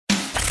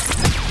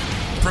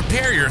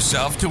Prepare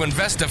yourself to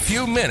invest a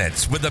few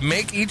minutes with the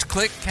Make Each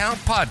Click Count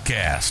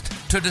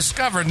podcast to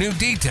discover new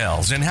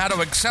details in how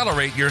to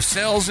accelerate your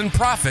sales and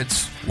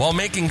profits while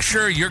making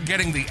sure you're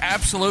getting the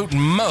absolute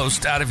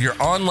most out of your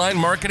online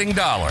marketing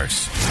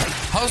dollars.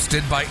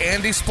 Hosted by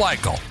Andy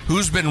Splichal,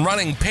 who's been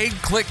running paid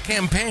click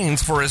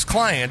campaigns for his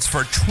clients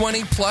for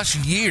 20 plus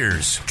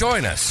years.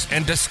 Join us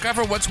and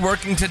discover what's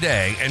working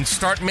today and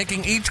start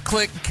making each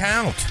click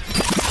count.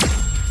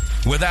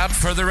 Without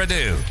further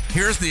ado,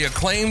 here's the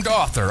acclaimed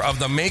author of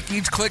the Make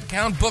Each Click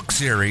Count book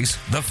series,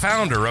 the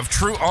founder of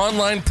True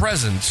Online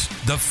Presence,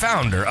 the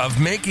founder of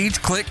Make Each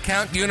Click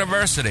Count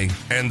University,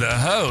 and the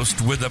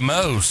host with the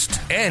most,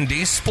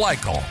 Andy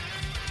Splichal.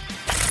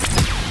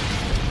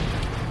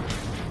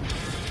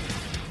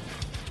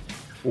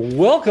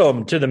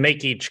 Welcome to the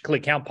Make Each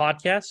Click Count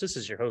podcast. This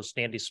is your host,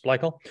 Andy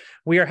Splichal.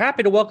 We are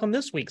happy to welcome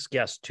this week's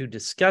guest to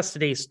discuss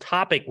today's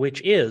topic,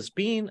 which is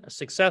being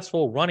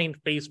successful running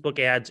Facebook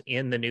ads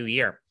in the new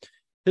year.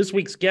 This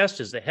week's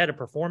guest is the head of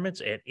performance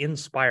at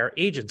Inspire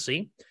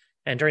Agency,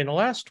 and during the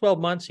last 12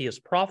 months, he has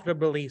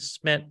profitably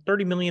spent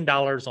 $30 million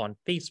on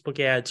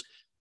Facebook ads,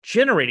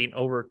 generating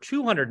over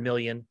 $200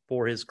 million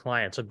for his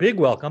clients. A big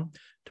welcome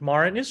to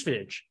Maren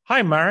Isfij.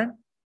 Hi, Maren.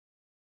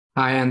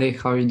 Hi, Andy.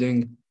 How are you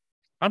doing?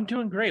 I'm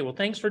doing great. Well,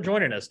 thanks for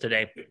joining us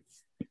today.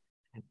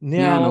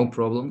 No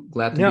problem.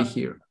 Glad to be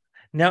here.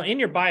 Now, in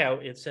your bio,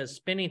 it says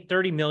spending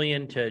 $30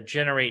 million to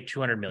generate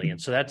 $200 million.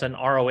 So that's an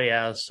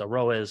ROAS, a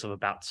ROAS of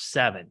about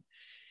 7.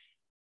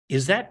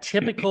 Is that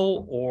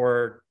typical,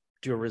 or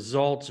do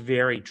results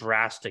vary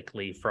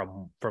drastically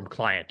from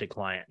client to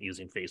client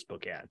using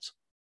Facebook ads?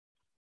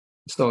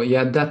 So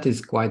yeah, that is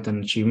quite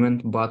an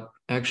achievement, but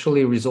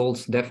actually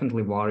results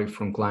definitely vary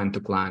from client to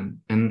client.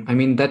 And I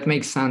mean, that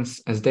makes sense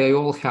as they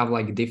all have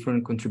like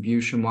different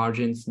contribution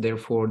margins.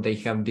 Therefore, they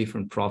have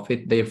different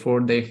profit.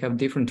 Therefore, they have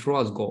different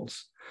ROAS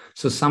goals.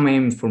 So some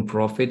aim for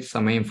profit,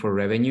 some aim for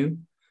revenue.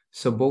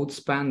 So both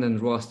spend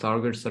and ROAS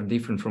targets are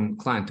different from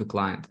client to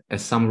client,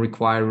 as some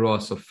require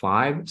ROAS of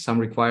 5, some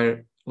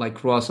require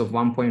like ROAS of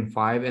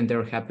 1.5, and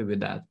they're happy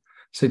with that.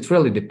 So it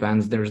really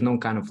depends. There's no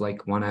kind of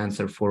like one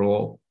answer for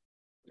all.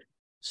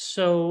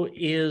 So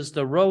is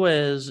the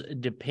ROAS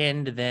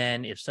depend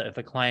then if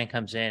a client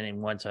comes in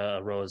and wants a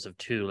ROAS of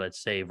 2,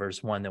 let's say,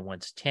 versus one that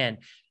wants 10,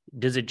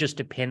 does it just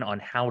depend on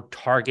how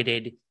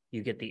targeted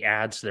you get the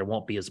ads so there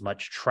won't be as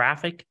much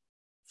traffic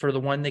for the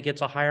one that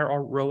gets a higher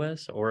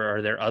ROAS, or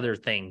are there other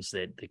things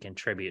that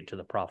contribute to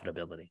the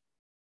profitability?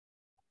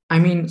 I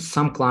mean,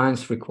 some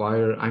clients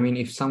require,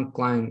 if some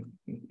client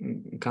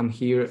come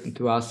here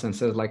to us and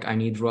says like, I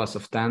need ROAS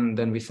of 10,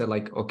 then we said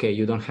like, okay,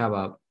 you don't have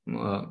a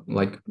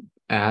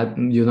ad,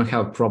 you don't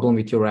have a problem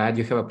with your ad,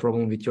 you have a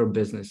problem with your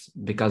business,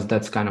 because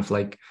that's kind of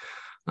like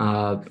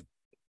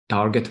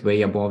target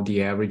way above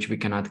the average. We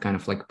cannot kind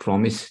of like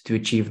promise to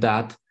achieve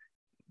that.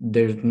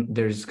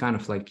 There's kind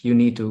of like, you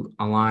need to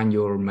align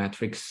your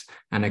metrics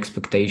and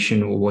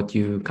expectation of what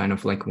you kind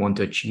of like want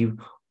to achieve.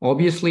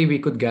 Obviously we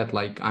could get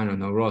like,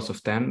 ROAS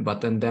of 10,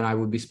 but then I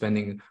would be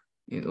spending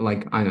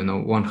like,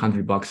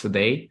 $100 a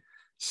day.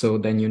 So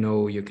then,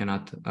 you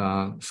cannot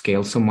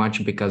scale so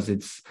much, because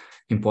it's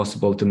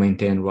impossible to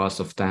maintain ROAS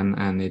of 10,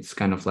 and it's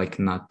kind of like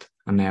not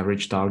an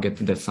average target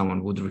that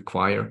someone would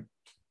require.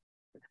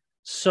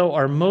 So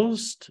are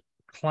most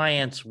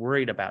clients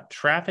worried about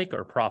traffic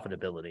or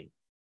profitability?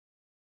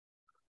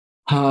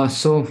 I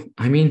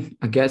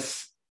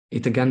guess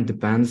it again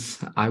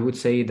depends. I would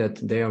say that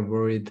they are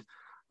worried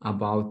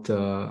about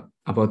the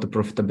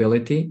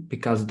profitability,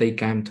 because they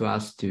came to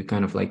us to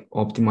kind of like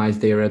optimize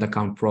their ad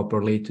account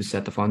properly, to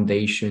set a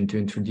foundation, to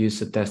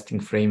introduce a testing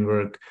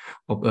framework,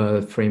 for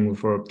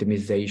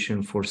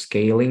optimization, for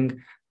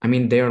scaling. I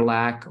mean, their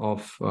lack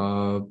of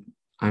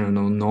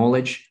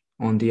knowledge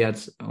on the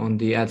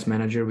ads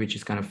manager, which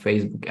is kind of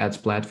Facebook ads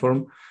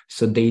platform.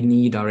 So they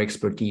need our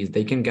expertise.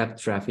 They can get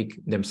traffic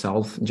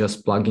themselves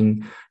just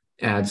plugging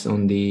ads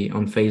on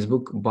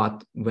Facebook,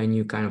 but when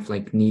you kind of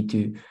like need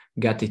to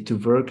get it to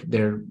work,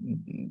 there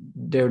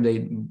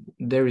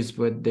is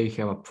where they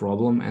have a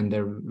problem, and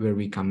there where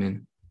we come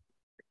in.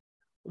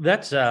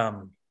 That's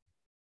a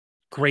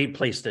great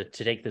place to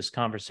take this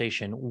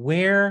conversation.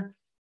 When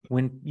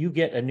you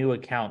get a new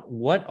account,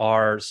 what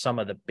are some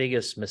of the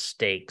biggest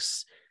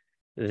mistakes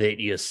that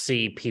you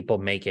see people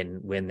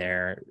making when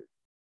they're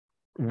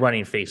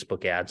running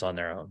Facebook ads on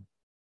their own?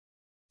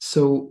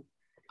 So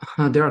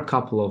there are a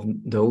couple of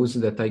those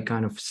that I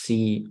kind of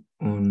see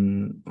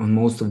on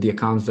most of the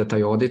accounts that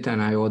I audit,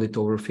 and I audit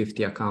over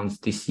 50 accounts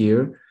this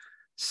year.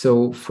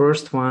 So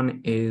first one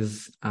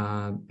is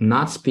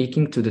not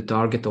speaking to the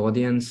target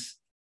audience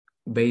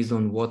based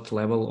on what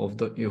level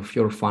of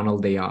your funnel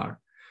they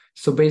are.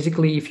 So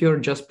basically, if you're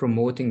just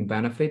promoting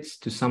benefits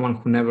to someone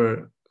who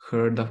never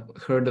heard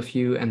of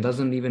you and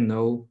doesn't even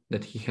know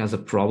that he has a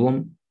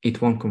problem,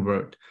 it won't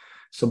convert.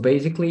 So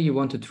basically, you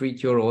want to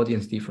treat your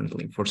audience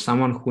differently. For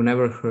someone who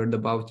never heard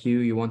about you,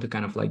 you want to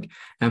kind of like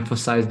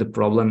emphasize the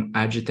problem,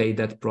 agitate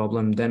that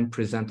problem, then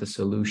present a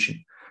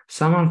solution.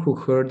 Someone who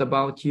heard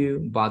about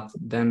you, but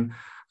then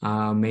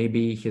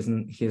maybe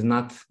he's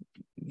not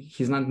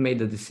he's not made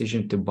the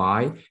decision to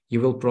buy,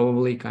 you will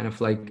probably kind of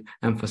like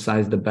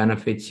emphasize the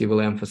benefits. You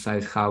will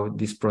emphasize how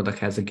this product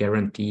has a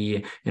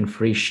guarantee and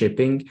free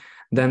shipping.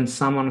 Then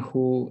someone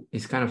who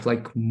is kind of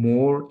like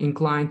more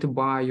inclined to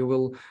buy, you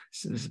will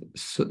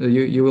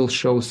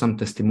show some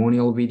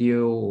testimonial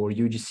video or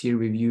UGC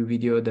review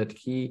video that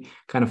he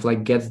kind of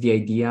like gets the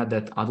idea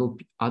that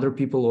other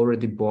people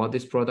already bought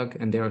this product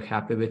and they are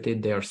happy with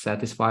it, they are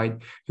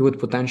satisfied. You would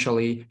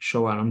potentially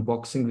show an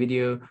unboxing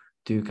video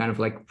to kind of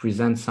like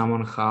present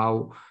someone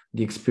how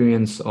the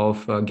experience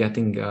of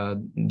getting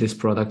this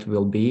product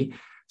will be.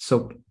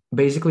 So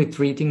basically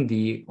treating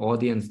the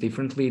audience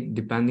differently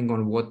depending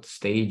on what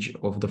stage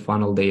of the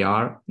funnel they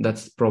are.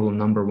 That's problem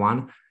number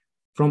one.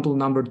 Problem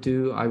number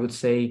two, I would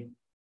say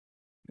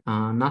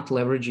not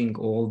leveraging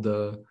all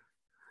the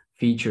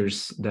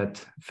features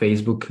that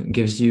Facebook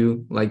gives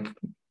you, like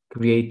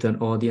create an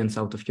audience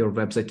out of your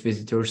website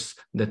visitors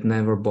that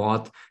never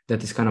bought.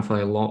 That is kind of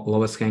a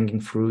lowest hanging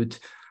fruit,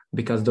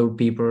 because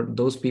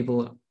those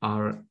people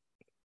are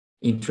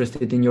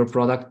interested in your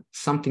product.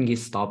 Something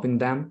is stopping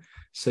them.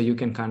 So you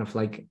can kind of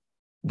like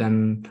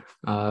then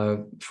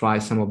try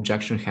some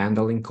objection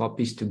handling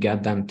copies to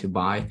get them to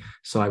buy.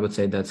 So I would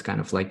say that's kind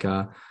of like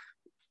a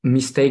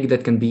mistake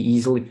that can be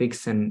easily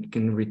fixed and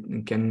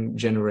can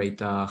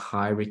generate a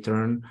high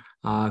return,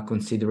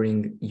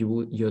 considering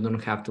you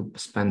don't have to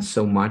spend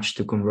so much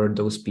to convert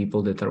those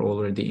people that are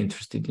already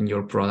interested in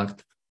your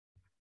product.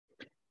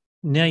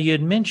 Now, you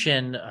had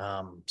mentioned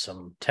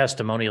some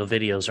testimonial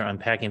videos or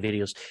unpacking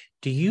videos.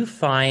 Do you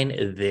find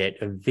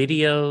that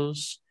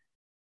videos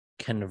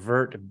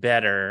convert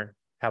better,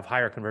 have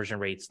higher conversion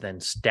rates than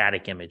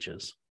static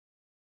images?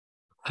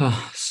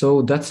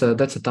 So that's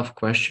a tough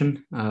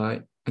question.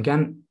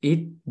 Again,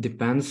 it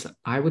depends.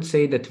 I would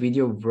say that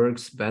video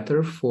works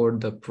better for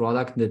the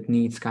product that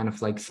needs kind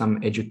of like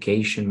some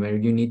education, where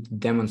you need to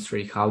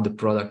demonstrate how the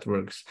product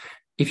works.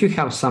 If you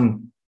have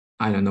some,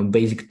 I don't know,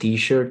 basic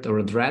t-shirt or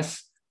a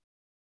dress,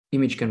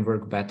 image can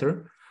work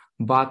better.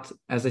 But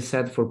as I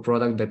said, for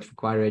products that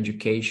require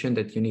education,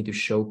 that you need to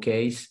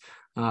showcase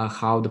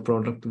how the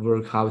product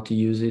works, how to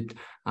use it,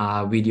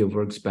 video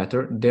works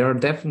better. There are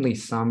definitely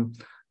some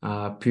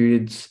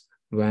periods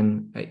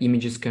when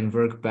images can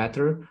work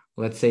better.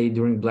 Let's say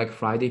during Black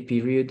Friday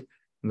period,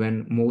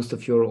 when most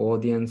of your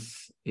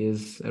audience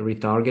is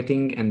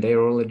retargeting and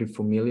they're already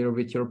familiar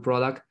with your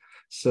product.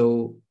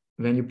 So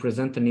when you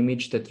present an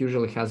image that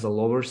usually has a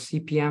lower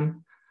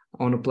CPM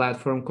on a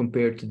platform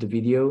compared to the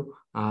video,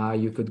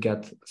 you could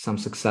get some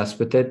success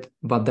with it.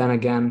 But then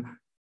again,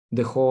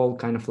 the whole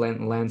kind of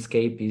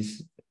landscape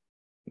is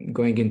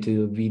going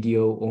into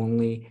video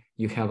only.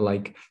 You have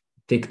like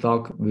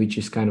TikTok, which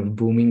is kind of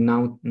booming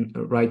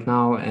right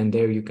now, and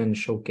there you can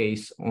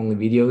showcase only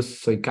videos.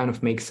 So it kind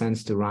of makes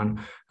sense to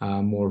run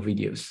more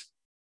videos.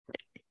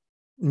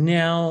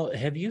 Now,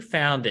 have you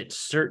found that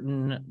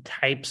certain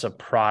types of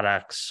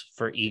products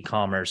for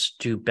e-commerce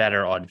do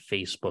better on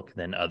Facebook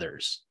than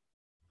others?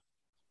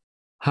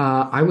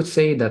 I would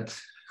say that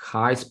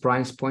highest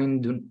price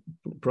point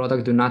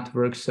product do not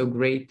work so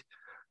great,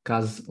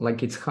 because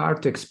like it's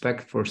hard to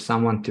expect for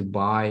someone to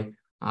buy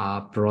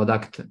a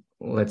product,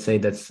 let's say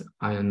that's,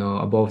 I don't know,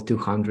 above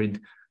 200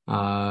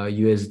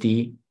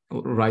 USD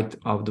right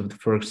out of the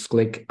first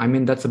click. I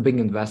mean, that's a big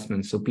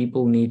investment. So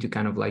people need to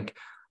kind of like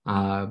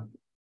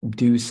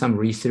do some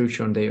research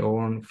on their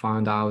own,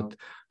 find out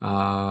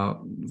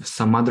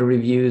some other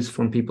reviews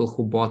from people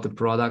who bought the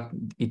product.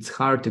 It's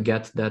hard to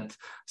get that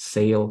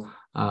sale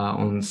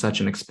on such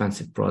an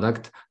expensive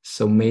product.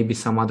 So maybe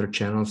some other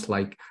channels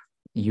like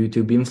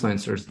YouTube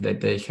influencers,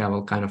 that they have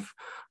a kind of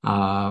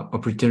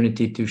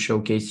opportunity to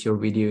showcase your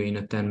video in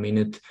a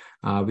 10-minute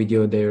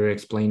video. They're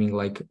explaining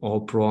like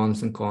all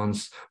pros and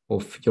cons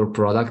of your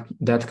product.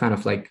 That kind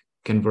of like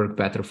can work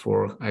better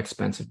for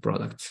expensive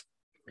products.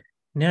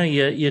 Now,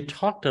 you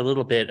talked a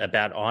little bit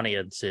about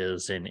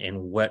audiences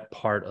and what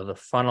part of the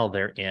funnel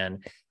they're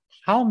in.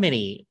 How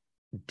many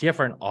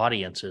different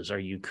audiences are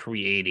you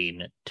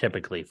creating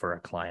typically for a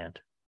client?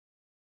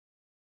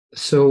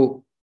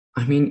 So,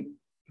 I mean,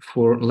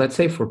 let's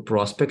say for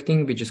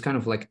prospecting, which is kind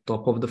of like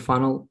top of the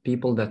funnel,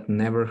 people that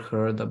never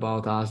heard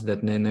about us,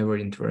 that never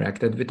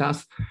interacted with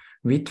us,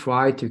 we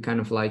try to kind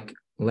of like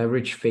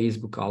leverage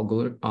Facebook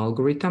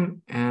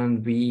algorithm,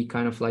 and we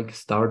kind of like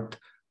start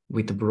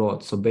with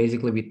broad. So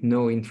basically with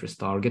no interest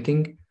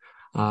targeting.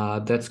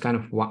 That's kind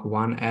of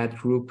one ad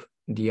group.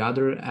 The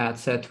other ad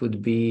set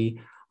would be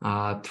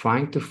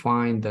trying to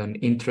find an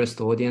interest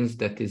audience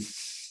that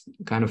is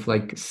kind of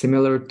like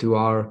similar to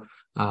our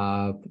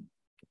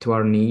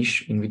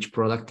niche in which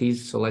product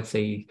is. So let's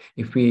say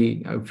if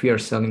we are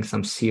selling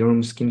some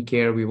serum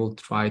skincare, we will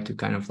try to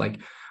kind of like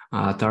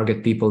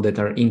target people that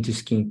are into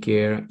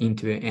skincare,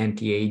 into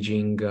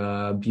anti-aging,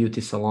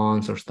 beauty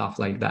salons or stuff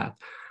like that.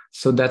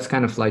 So that's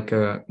kind of like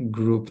a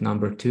group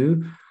number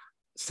two.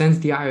 Since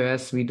the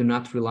iOS, we do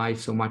not rely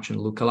so much on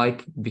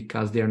lookalike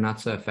because they're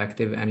not so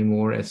effective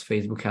anymore, as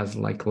Facebook has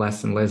like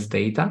less and less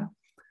data.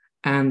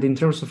 And in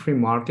terms of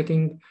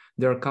remarketing,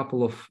 there are a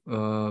couple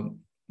of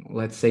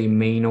let's say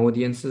main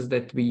audiences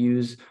that we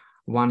use.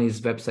 One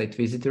is website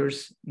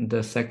visitors.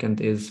 The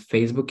second is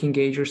Facebook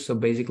engagers. So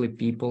basically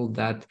people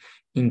that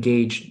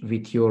engage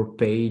with your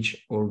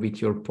page or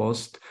with your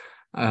post,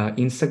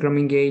 Instagram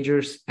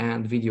engagers,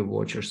 and video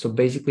watchers. So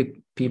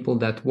basically people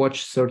that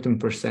watch certain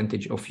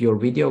percentage of your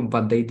video,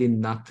 but they did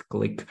not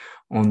click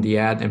on the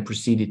ad and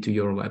proceeded to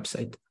your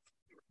website.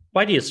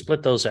 Why do you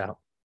split those out?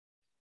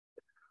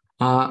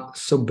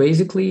 So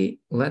basically,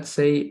 let's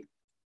say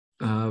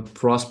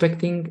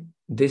prospecting,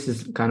 this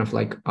is kind of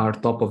like our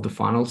top of the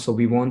funnel. So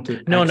we want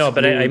to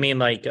but I mean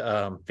like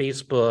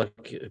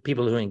Facebook,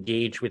 people who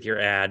engage with your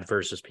ad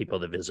versus people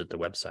that visit the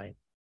website.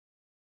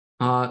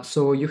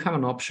 So you have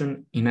an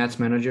option in Ads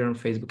Manager and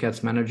Facebook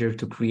Ads Manager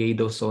to create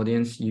those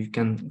audience. You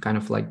can kind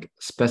of like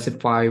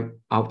specify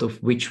out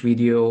of which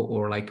video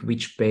or like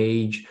which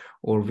page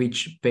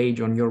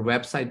on your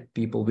website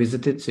people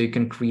visited. So you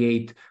can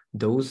create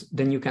those.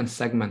 Then you can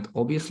segment.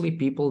 Obviously,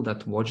 people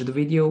that watch the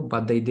video,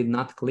 but they did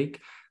not click,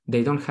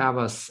 they don't have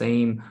a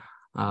same,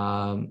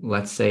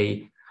 let's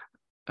say,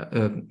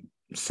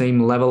 same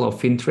level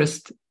of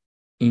interest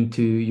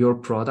into your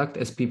product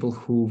as people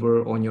who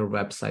were on your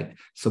website.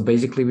 So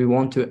basically we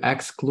want to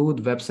exclude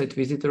website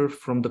visitor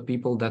from the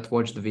people that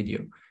watch the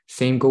video.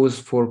 Same goes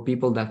for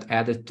people that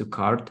added to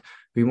cart.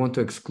 We want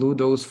to exclude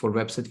those for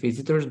website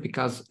visitors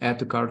because add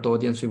to cart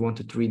audience we want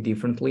to treat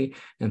differently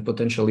and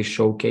potentially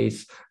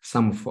showcase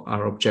some of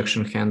our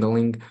objection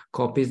handling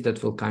copies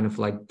that will kind of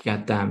like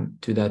get them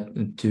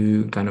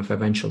to kind of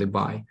eventually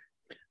buy.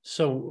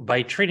 So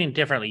by treating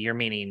differently, you're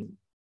meaning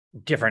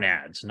different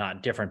ads,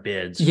 not different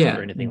bids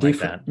or anything like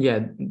that. Yeah,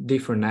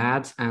 different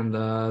ads and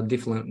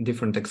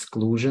different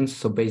exclusions.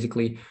 So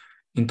basically,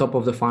 in top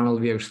of the funnel,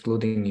 we are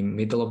excluding in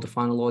middle of the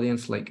funnel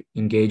audience, like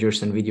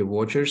engagers and video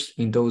watchers.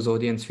 In those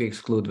audience, we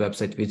exclude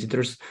website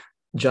visitors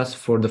just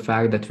for the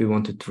fact that we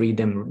want to treat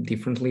them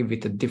differently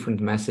with a different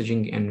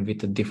messaging and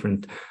with a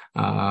different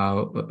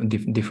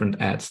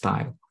ad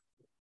style.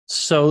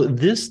 So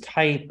this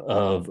type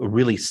of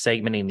really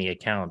segmenting the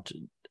account,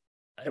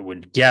 I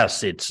would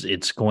guess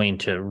it's going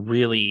to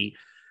really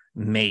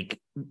make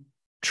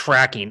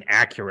tracking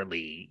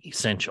accurately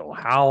essential.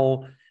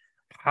 How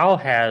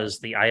has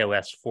the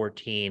iOS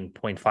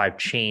 14.5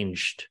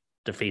 changed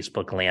the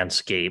Facebook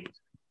landscape,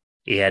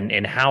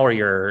 and how are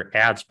your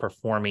ads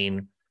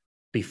performing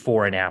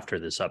before and after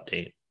this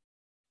update?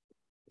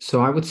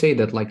 So I would say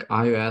that like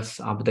iOS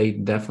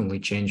update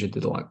definitely changed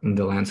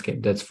the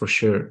landscape. That's for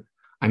sure.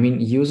 I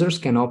mean, users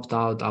can opt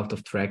out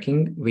of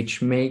tracking,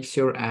 which makes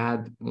your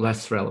ad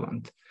less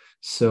relevant.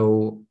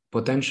 So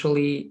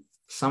potentially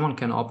someone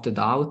can opt it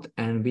out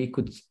and we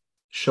could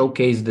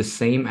showcase the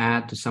same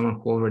ad to someone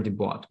who already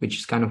bought, which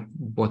is kind of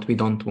what we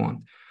don't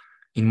want.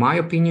 In my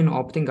opinion,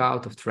 opting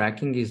out of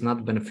tracking is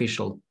not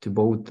beneficial to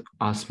both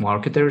us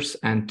marketers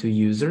and to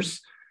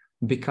users,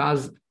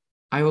 because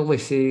I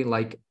always say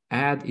like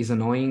ad is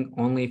annoying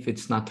only if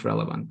it's not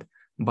relevant.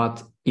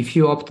 But if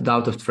you opted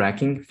out of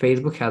tracking,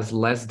 Facebook has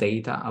less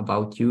data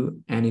about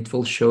you and it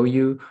will show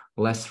you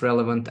less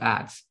relevant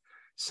ads.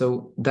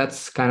 So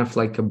that's kind of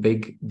like a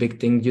big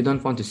thing. You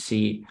don't want to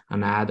see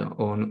an ad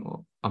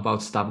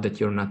about stuff that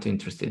you're not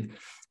interested.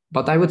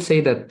 But I would say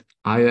that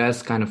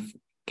iOS kind of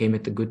came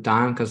at a good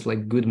time because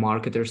like good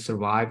marketers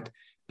survived.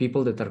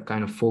 People that are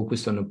kind of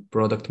focused on a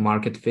product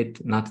market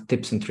fit, not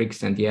tips and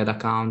tricks and the ad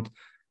account,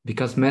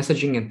 because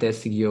messaging and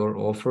testing your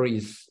offer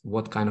is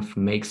what kind of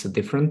makes a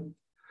difference.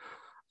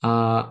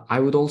 I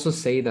would also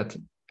say that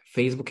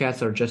Facebook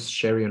ads are just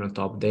cherry on the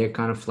top. They're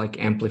kind of like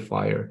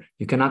amplifier.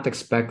 You cannot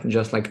expect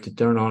just like to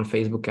turn on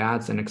Facebook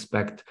ads and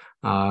expect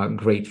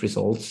great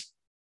results.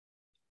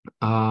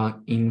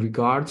 In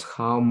regards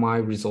how my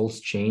results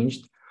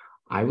changed,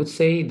 I would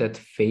say that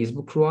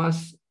Facebook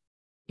ROAS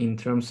in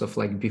terms of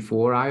like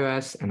before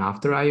iOS and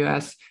after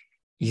iOS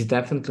is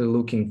definitely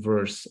looking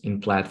worse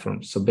in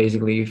platforms. So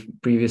basically, if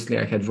previously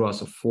I had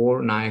ROAS of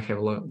 4, now I have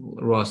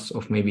ROAS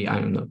of maybe,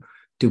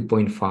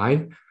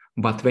 2.5.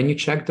 But when you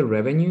check the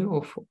revenue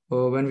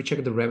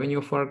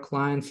of our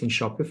clients in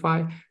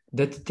Shopify,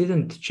 that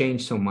didn't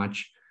change so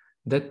much.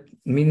 That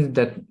means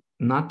that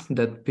not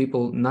that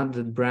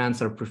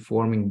brands are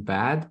performing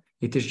bad.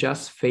 It is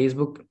just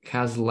Facebook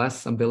has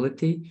less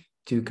ability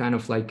to kind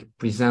of like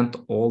present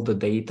all the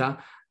data,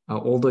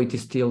 although it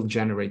is still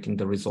generating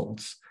the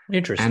results.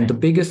 Interesting. And the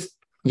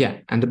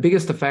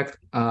biggest effect,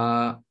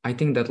 I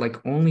think that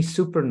like only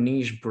super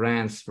niche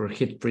brands were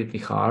hit pretty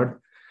hard.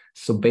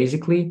 So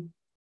basically,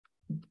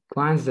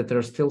 clients that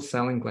are still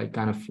selling like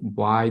kind of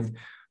wide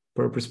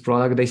purpose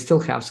product, they still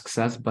have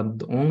success,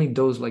 but only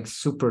those like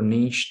super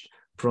niche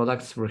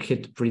products were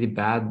hit pretty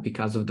bad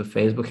because of the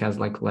Facebook has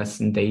like less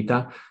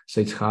data.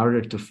 So it's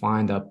harder to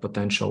find a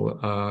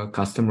potential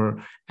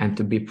customer and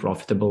to be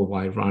profitable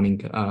while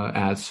running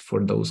ads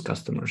for those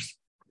customers.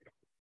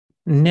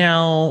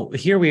 Now,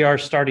 here we are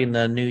starting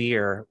the new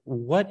year.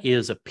 What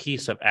is a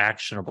piece of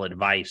actionable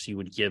advice you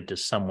would give to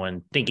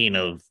someone thinking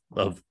of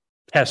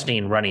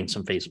running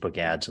some Facebook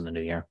ads in the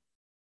new year?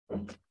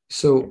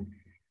 So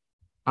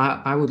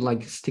I would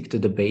like stick to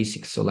the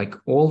basics. So like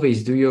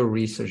always do your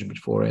research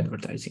before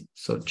advertising.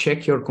 So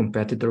check your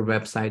competitor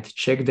website,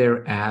 check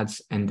their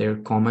ads and their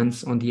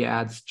comments on the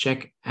ads,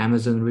 check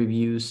Amazon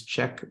reviews,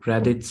 check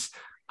Reddits,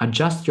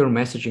 adjust your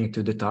messaging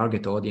to the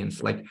target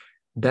audience. Like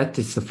that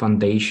is the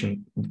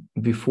foundation.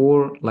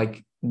 Before,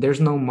 like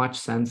there's not much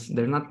sense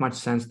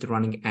to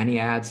running any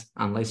ads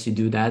unless you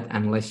do that,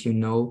 unless you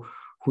know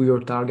who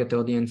your target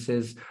audience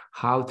is,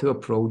 how to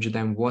approach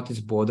them, what is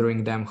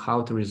bothering them,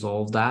 how to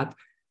resolve that.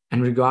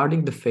 And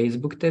regarding the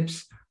Facebook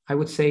tips, I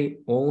would say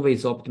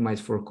always optimize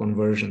for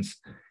conversions.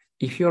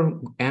 If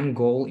your end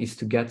goal is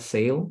to get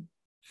sale,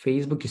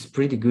 Facebook is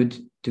pretty good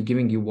to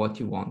giving you what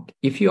you want.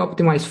 If you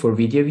optimize for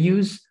video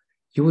views,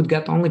 you would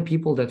get only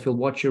people that will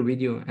watch your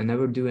video and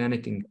never do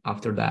anything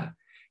after that.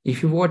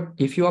 If you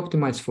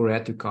optimize for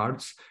add to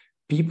carts,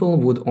 people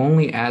would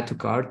only add to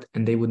cart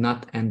and they would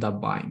not end up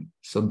buying.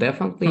 So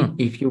definitely,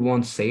 if you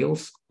want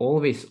sales,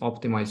 always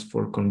optimize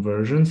for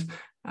conversions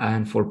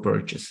and for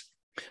purchase.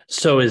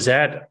 So is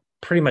that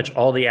pretty much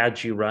all the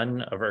ads you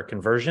run are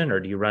conversion, or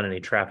do you run any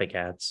traffic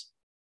ads?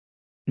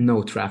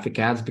 No traffic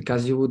ads,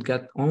 because you would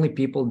get only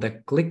people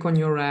that click on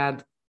your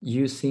ad.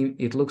 You see,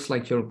 it looks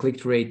like your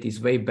click rate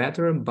is way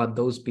better, but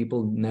those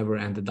people never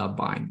ended up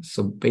buying.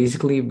 So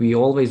basically, we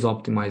always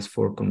optimize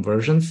for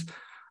conversions.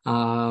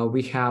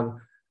 We have,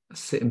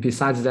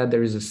 besides that,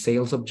 there is a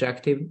sales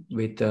objective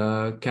with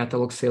a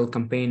catalog sale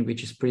campaign,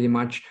 which is pretty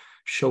much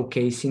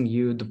showcasing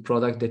you the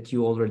product that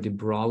you already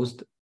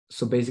browsed.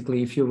 So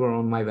basically, if you were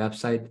on my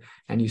website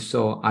and you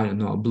saw, I don't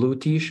know, a blue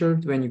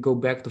t-shirt, when you go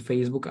back to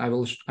Facebook,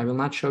 I will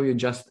not show you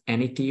just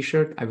any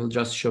t-shirt. I will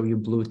just show you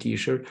blue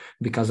t-shirt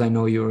because I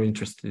know you're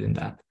interested in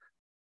that.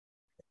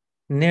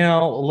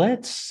 Now,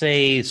 let's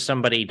say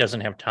somebody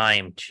doesn't have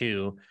time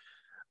to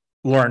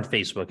learn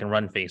Facebook and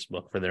run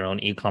Facebook for their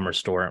own e-commerce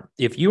store.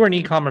 If you were an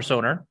e-commerce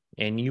owner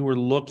and you were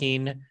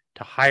looking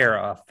to hire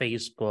a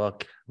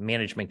Facebook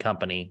management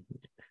company,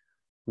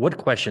 what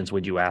questions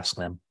would you ask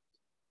them?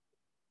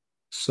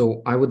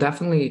 So I would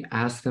definitely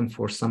ask them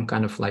for some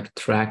kind of like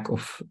track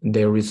of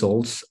their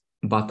results,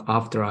 but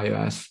after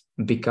iOS,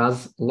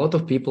 because a lot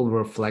of people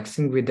were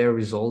flexing with their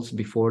results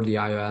before the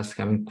iOS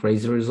having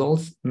crazy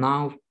results.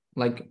 Now,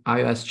 like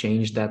iOS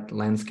changed that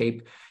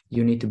landscape.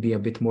 You need to be a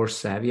bit more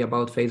savvy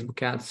about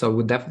Facebook ads. So I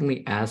would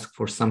definitely ask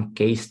for some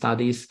case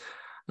studies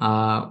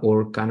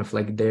or kind of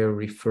like their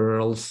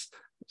referrals,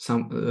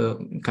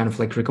 some kind of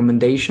like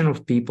recommendation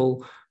of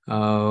people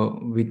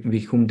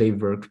with whom they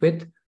worked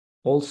with.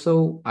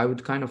 Also, I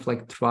would kind of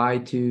like try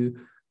to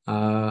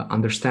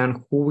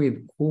understand who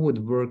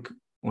would work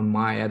on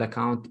my ad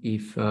account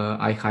if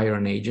I hire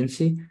an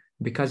agency,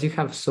 because you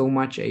have so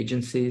much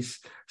agencies,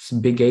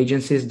 big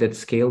agencies that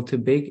scale too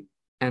big,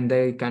 and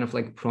they kind of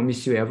like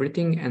promise you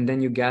everything, and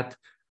then you get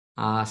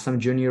some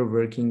junior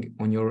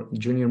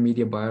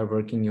media buyer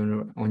working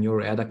on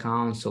your ad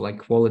account. So like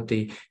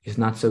quality is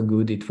not so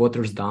good; it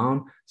waters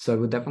down. So I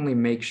would definitely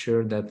make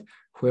sure that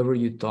whoever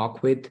you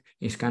talk with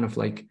is kind of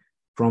like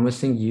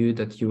promising you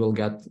that you will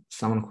get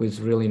someone who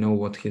is really know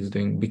what he's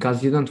doing,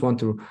 because you don't want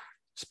to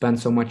spend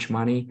so much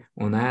money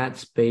on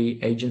ads, pay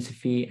agency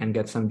fee, and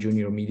get some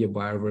junior media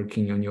buyer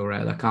working on your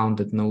ad account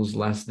that knows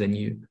less than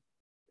you.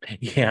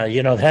 Yeah,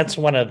 that's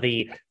one of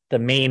the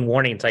main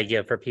warnings I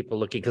give for people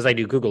looking, because I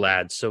do Google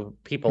ads. So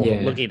people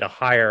looking to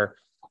hire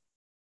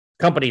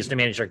companies to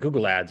manage their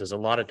Google ads is a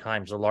lot of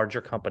times the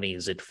larger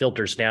companies, it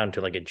filters down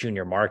to like a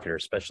junior marketer,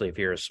 especially if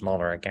you're a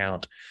smaller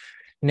account.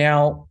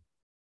 Now,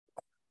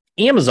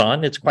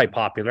 Amazon, it's quite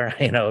popular,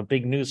 a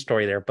big news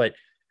story there, but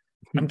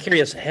I'm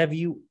curious, have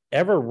you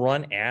ever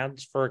run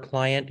ads for a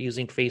client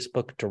using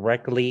Facebook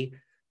directly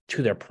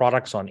to their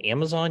products on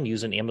Amazon,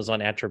 using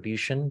Amazon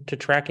attribution to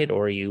track it,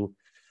 or are you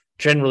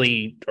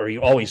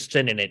always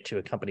sending it to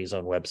a company's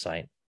own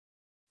website?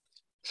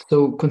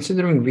 So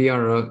considering we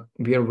are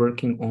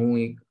working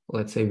only,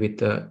 let's say, with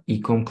the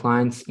e-com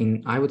clients,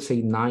 in I would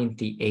say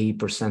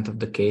 98% of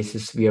the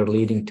cases we are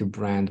leading to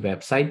brand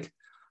website.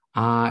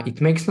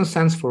 It makes no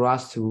sense for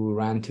us to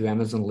run to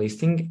Amazon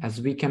listing,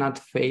 as we cannot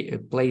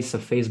place a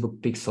Facebook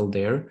pixel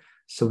there.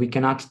 So we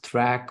cannot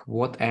track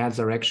what ads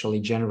are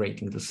actually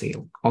generating the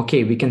sale.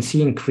 Okay, we can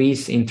see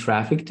increase in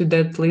traffic to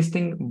that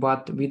listing,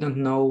 but we don't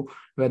know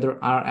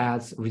whether our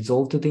ads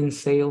resulted in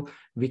sale.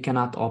 We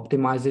cannot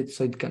optimize it.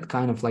 So it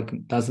kind of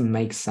like doesn't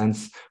make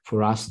sense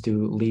for us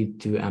to lead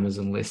to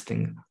Amazon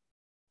listing.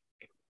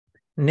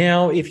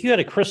 Now, if you had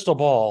a crystal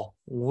ball,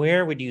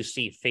 where would you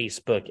see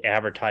Facebook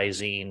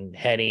advertising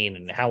heading,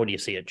 and how would you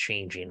see it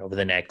changing over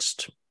the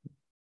next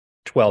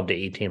 12 to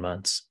 18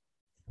 months?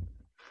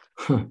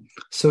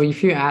 So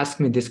if you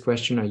asked me this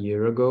question a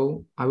year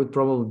ago, I would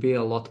probably be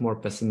a lot more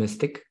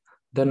pessimistic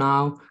than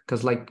now,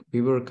 because like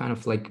we were kind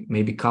of like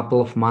maybe a couple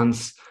of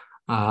months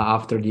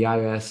after the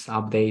iOS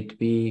update,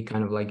 we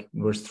kind of like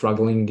were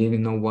struggling,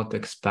 didn't know what to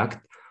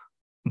expect.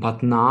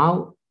 But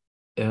now,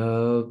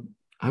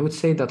 I would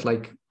say that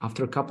like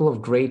after a couple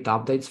of great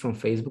updates from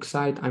Facebook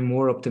side, I'm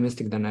more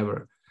optimistic than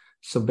ever.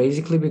 So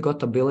basically we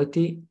got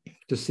ability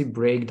to see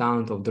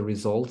breakdown of the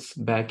results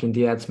back in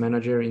the ads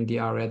manager, in the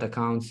our ad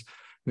accounts.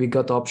 we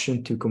got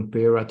option to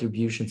compare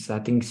attribution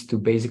settings to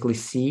basically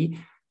see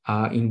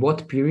in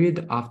what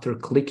period after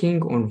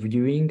clicking on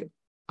viewing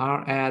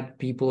our ad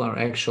people are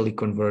actually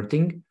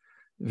converting,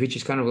 which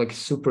is kind of like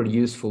super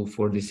useful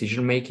for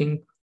decision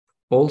making.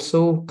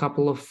 Also, a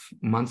couple of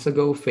months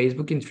ago,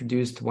 Facebook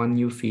introduced one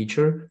new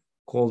feature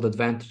called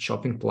Advantage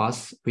Shopping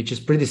Plus, which is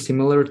pretty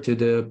similar to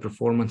the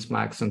Performance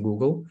Max on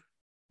Google,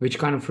 which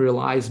kind of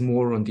relies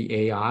more on the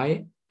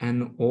AI.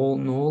 And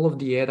all of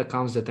the ad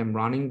accounts that I'm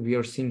running, we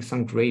are seeing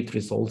some great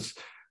results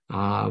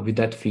with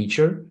that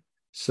feature.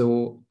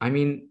 So, I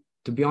mean,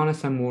 to be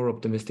honest, I'm more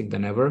optimistic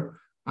than ever.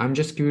 I'm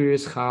just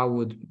curious how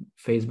would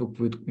Facebook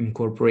would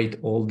incorporate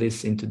all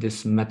this into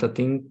this meta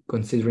thing,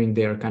 considering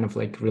they're kind of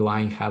like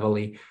relying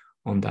heavily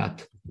on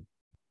that.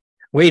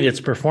 Wait, it's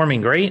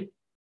performing great?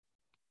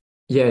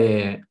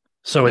 Yeah.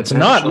 So it's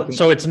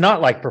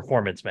not like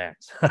Performance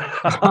Max.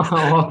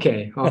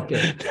 Okay.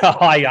 No,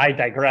 I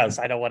digress.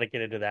 I don't want to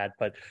get into that,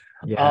 but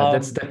yeah,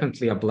 that's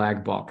definitely a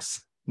black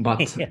box.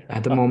 But yeah.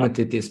 At the moment,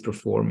 it is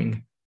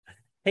performing.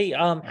 Hey,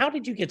 how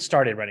did you get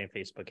started running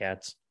Facebook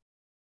ads?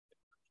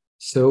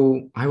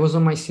 So I was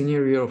on my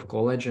senior year of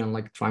college and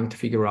like trying to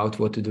figure out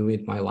what to do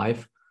with my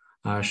life.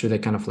 Should I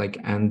kind of like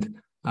end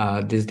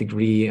this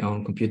degree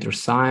on computer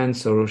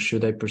science, or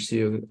should I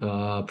pursue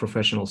a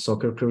professional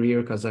soccer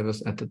career? Because I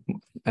was at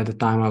the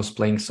time I was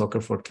playing soccer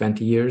for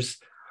 20 years.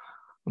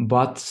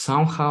 But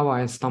somehow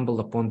I stumbled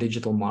upon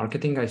digital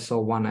marketing. I saw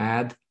one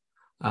ad.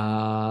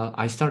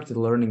 I started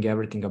learning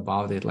everything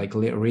about it, like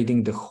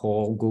reading the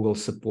whole Google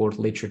support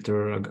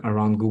literature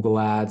around Google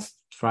Ads,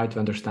 try to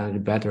understand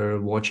it better,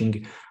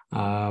 watching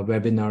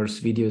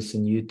webinars, videos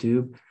on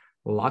YouTube.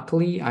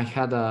 Luckily, I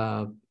had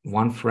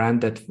one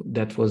friend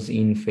that was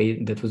doing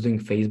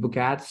Facebook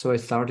ads, so I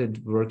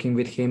started working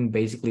with him,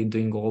 basically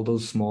doing all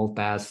those small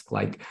tasks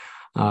like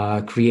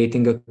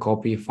creating a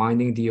copy,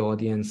 finding the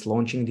audience,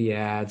 launching the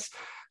ads.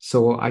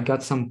 So I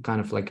got some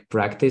kind of like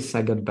practice.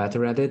 I got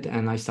better at it,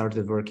 and I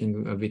started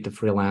working with a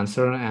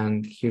freelancer.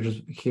 And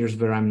here's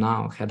where I'm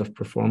now, head of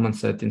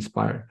performance at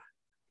Inspire.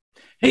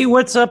 Hey,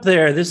 what's up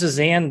there? This is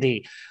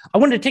Andy. I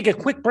wanted to take a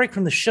quick break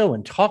from the show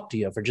and talk to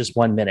you for just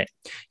 1 minute.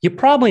 You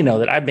probably know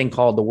that I've been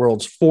called the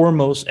world's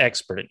foremost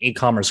expert in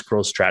e-commerce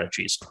growth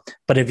strategies.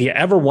 But have you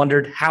ever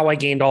wondered how I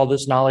gained all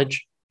this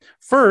knowledge?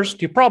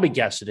 First, you probably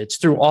guessed it. It's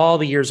through all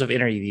the years of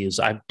interviews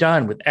I've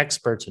done with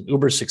experts and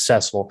uber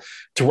successful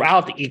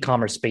throughout the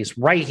e-commerce space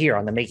right here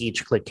on the Make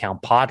Each Click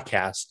Count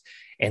podcast.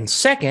 And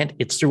second,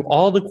 it's through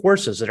all the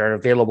courses that are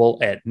available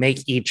at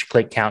Make Each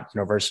Click Count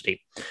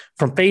University.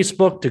 From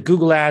Facebook to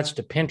Google Ads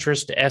to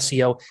Pinterest to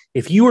SEO,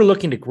 if you are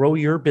looking to grow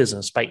your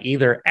business by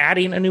either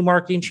adding a new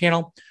marketing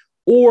channel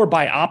or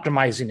by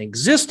optimizing an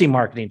existing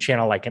marketing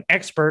channel like an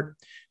expert,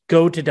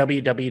 go to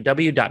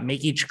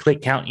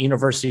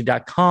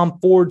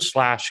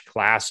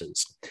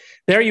www.makeeachclickcountuniversity.com/classes.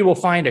 There you will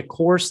find a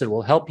course that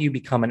will help you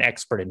become an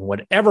expert in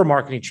whatever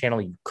marketing channel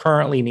you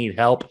currently need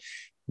help.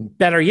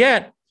 Better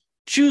yet,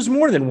 choose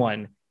more than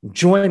one.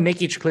 Join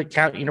Make Each Click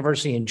Count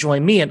University and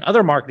join me and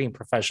other marketing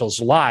professionals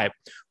live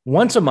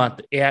once a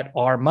month at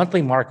our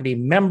monthly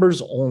marketing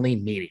members only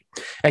meeting.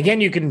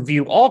 Again, you can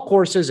view all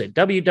courses at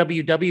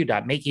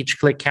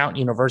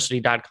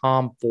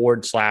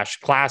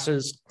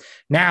www.makeeachclickcountuniversity.com/classes.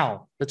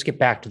 Now, let's get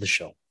back to the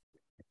show.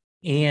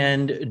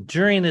 And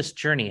during this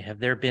journey, have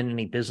there been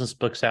any business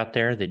books out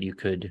there that you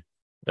could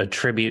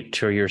attribute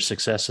to your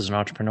success as an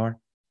entrepreneur?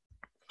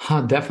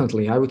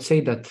 Definitely. I would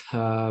say that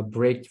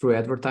Breakthrough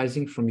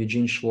Advertising from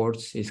Eugene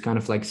Schwartz is kind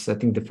of like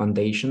setting the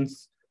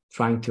foundations,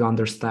 trying to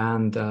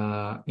understand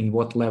in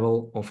what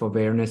level of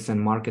awareness and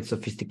market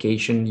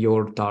sophistication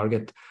your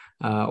target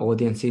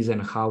audience is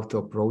and how to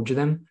approach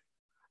them.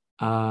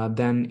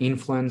 Then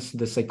Influence,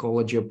 the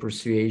Psychology of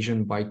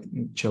Persuasion by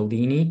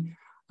Cialdini.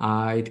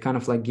 It kind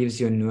of like gives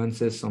you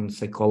nuances on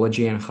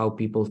psychology and how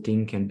people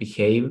think and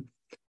behave.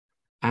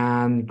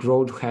 And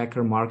Growth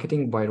Hacker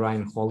Marketing by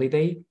Ryan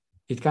Holiday.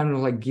 It kind of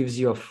like gives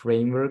you a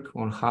framework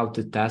on how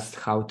to test,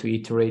 how to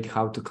iterate,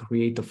 how to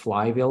create a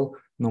flywheel,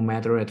 no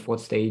matter at what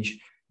stage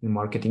in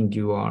marketing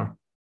you are.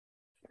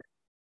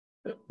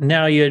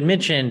 Now, you had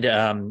mentioned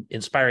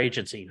Inspire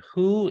Agency.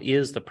 Who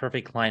is the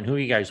perfect client? Who are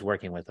you guys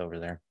working with over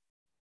there?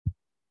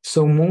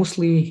 So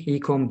mostly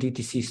e-com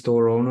DTC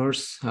store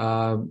owners,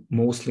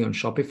 mostly on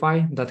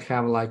Shopify, that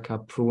have like a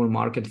proven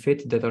market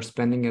fit, that are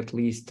spending at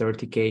least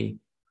 $30K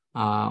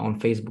on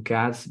Facebook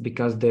ads,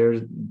 because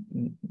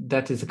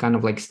that is a kind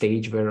of like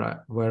stage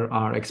where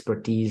our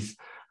expertise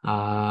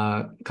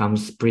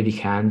comes pretty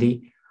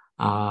handy.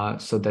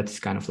 So that's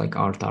kind of like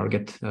our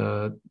target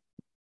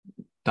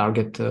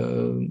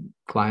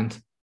client.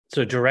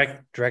 So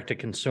direct to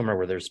consumer,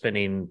 where they're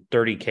spending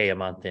 $30K a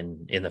month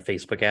in the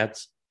Facebook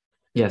ads?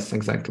 Yes,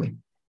 exactly.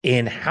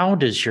 And how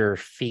does your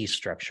fee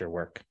structure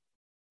work?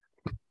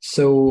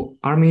 So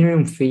our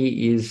minimum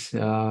fee is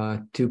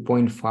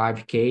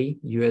 2.5K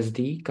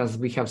USD, because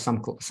we have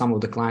some of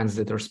the clients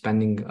that are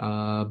spending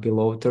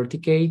below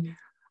 30K.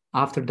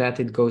 After that,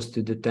 it goes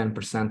to the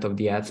 10% of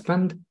the ad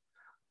spend.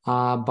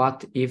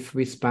 But if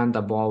we spend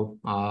above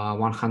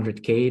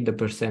 100K, the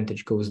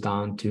percentage goes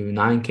down to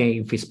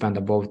 9K. If we spend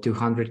above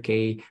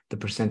 200K, the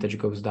percentage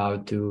goes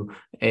down to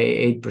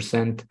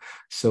 8%.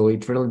 So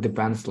it really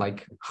depends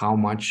like how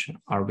much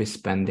are we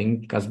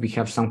spending, because we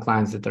have some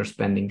clients that are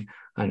spending,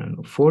 I don't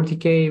know,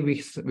 40K.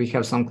 We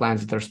have some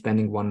clients that are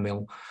spending 1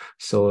 mil.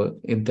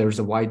 So there's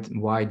a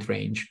wide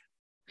range.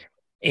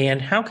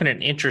 And how can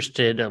an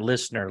interested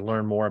listener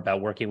learn more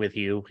about working with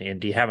you? And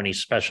do you have any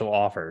special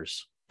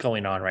offers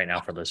going on right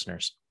now for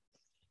listeners?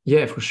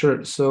 Yeah, for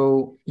sure.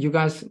 So you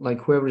guys, like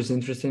whoever is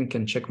interested,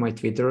 can check my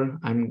Twitter.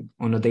 I'm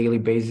on a daily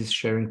basis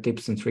sharing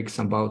tips and tricks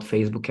about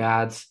Facebook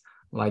ads,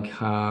 like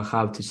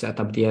how to set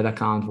up the ad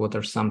account, what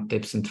are some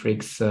tips and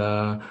tricks,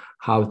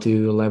 how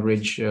to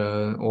leverage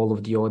all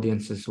of the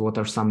audiences, what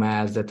are some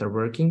ads that are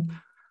working.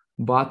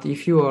 But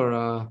if you are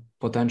a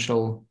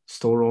potential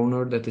store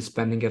owner that is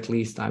spending at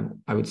least, I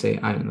would say,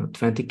 I don't know,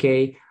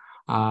 20K,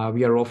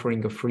 we are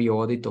offering a free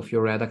audit of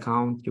your ad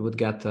account. You would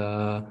get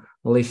a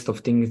list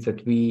of things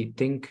that we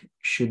think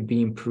should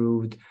be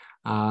improved,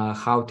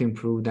 how to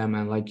improve them,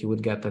 and like you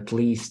would get at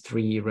least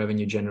 3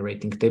 revenue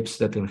generating tips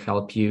that will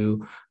help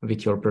you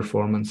with your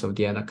performance of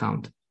the ad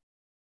account.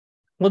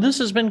 Well, this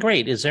has been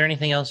great. Is there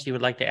anything else you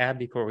would like to add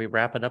before we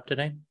wrap it up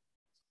today?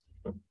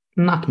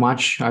 Not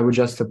much. I would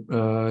just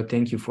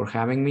thank you for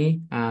having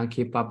me.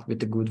 Keep up with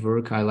the good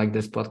work. I like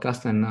this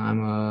podcast, and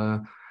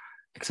I'm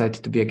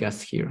excited to be a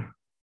guest here.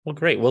 Well,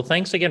 great. Well,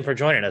 thanks again for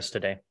joining us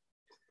today.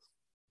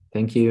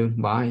 Thank you.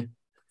 Bye.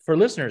 For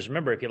listeners,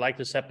 remember, if you like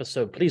this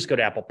episode, please go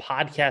to Apple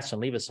Podcasts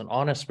and leave us an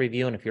honest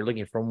review. And if you're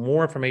looking for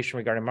more information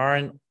regarding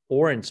Marin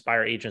or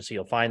Inspire Agency,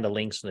 you'll find the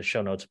links in the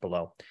show notes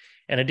below.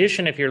 In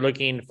addition, if you're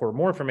looking for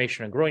more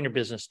information on growing your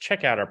business,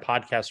 check out our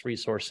podcast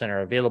resource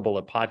center available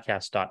at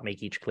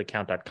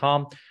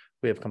podcast.makeeachclickcount.com.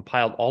 We have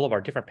compiled all of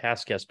our different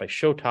past guests by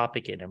show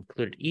topic and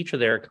included each of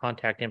their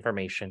contact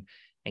information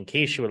in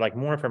case you would like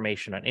more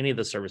information on any of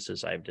the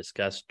services I've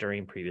discussed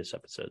during previous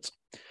episodes.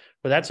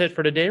 Well, that's it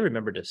for today.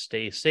 Remember to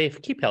stay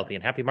safe, keep healthy,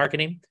 and happy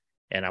marketing.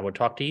 And I will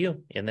talk to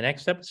you in the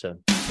next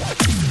episode.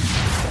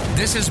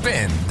 This has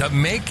been the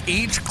Make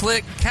Each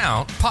Click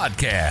Count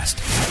podcast.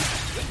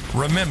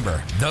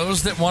 Remember,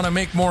 those that want to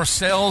make more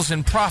sales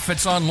and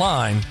profits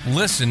online,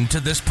 listen to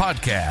this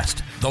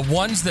podcast. The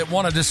ones that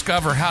want to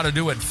discover how to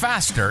do it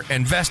faster,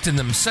 invest in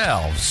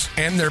themselves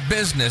and their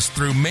business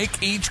through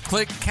Make Each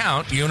Click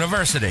Count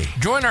University.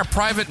 Join our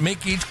private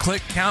Make Each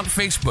Click Count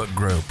Facebook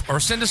group or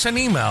send us an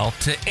email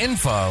to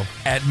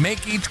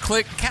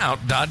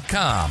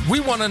info@makeeachclickcount.com.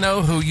 We want to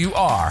know who you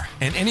are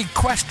and any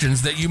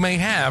questions that you may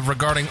have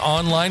regarding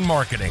online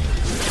marketing.